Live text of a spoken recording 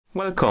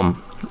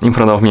Welcome! In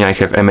front of me I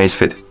have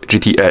Amazfit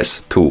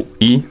GTS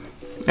 2E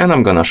and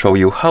I'm gonna show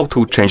you how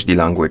to change the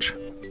language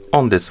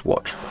on this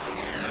watch.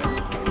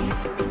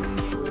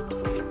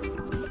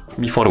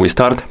 Before we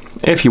start,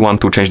 if you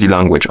want to change the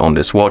language on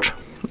this watch,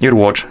 your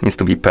watch needs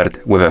to be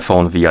paired with a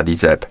phone via the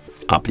Zepp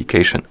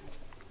application.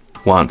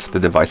 Once the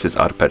devices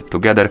are paired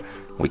together,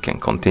 we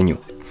can continue.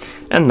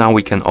 And now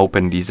we can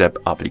open the Zepp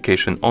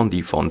application on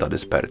the phone that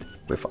is paired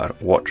with our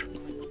watch.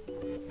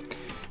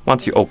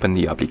 Once you open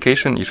the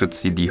application, you should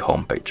see the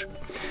home page.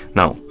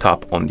 Now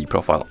tap on the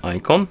profile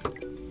icon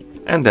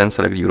and then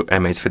select your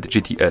Amazfit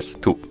GTS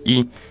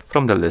 2E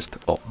from the list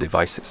of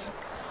devices.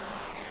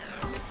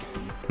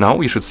 Now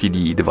you should see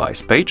the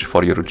device page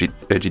for your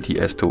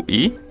GTS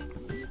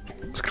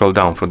 2E. Scroll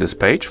down through this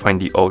page, find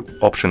the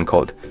option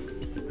called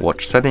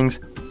Watch Settings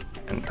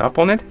and tap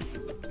on it.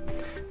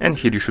 And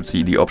here you should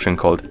see the option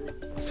called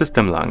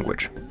System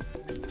Language.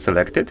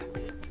 Select it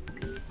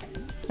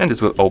and this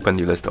will open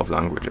the list of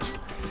languages.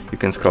 You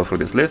can scroll through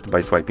this list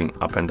by swiping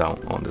up and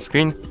down on the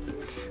screen.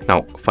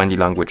 Now find the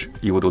language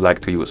you would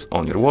like to use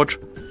on your watch,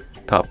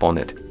 tap on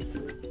it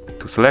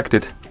to select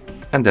it,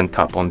 and then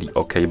tap on the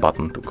OK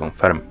button to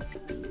confirm.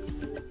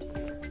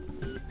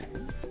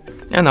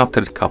 And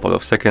after a couple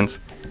of seconds,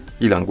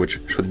 the language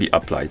should be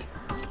applied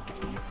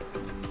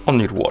on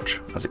your watch,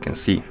 as you can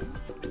see.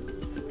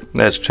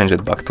 Let's change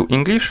it back to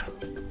English,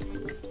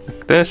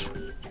 like this.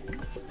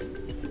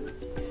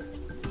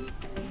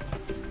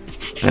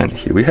 And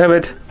here we have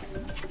it.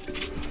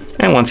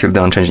 And once you're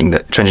done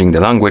changing the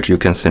language, you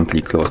can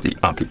simply close the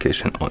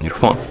application on your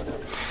phone.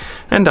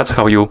 And that's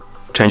how you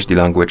change the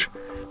language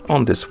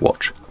on this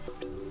watch.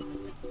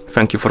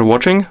 Thank you for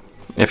watching.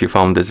 If you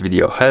found this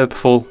video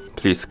helpful,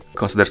 please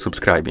consider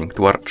subscribing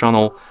to our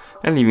channel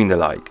and leaving a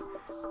like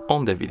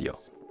on the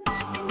video.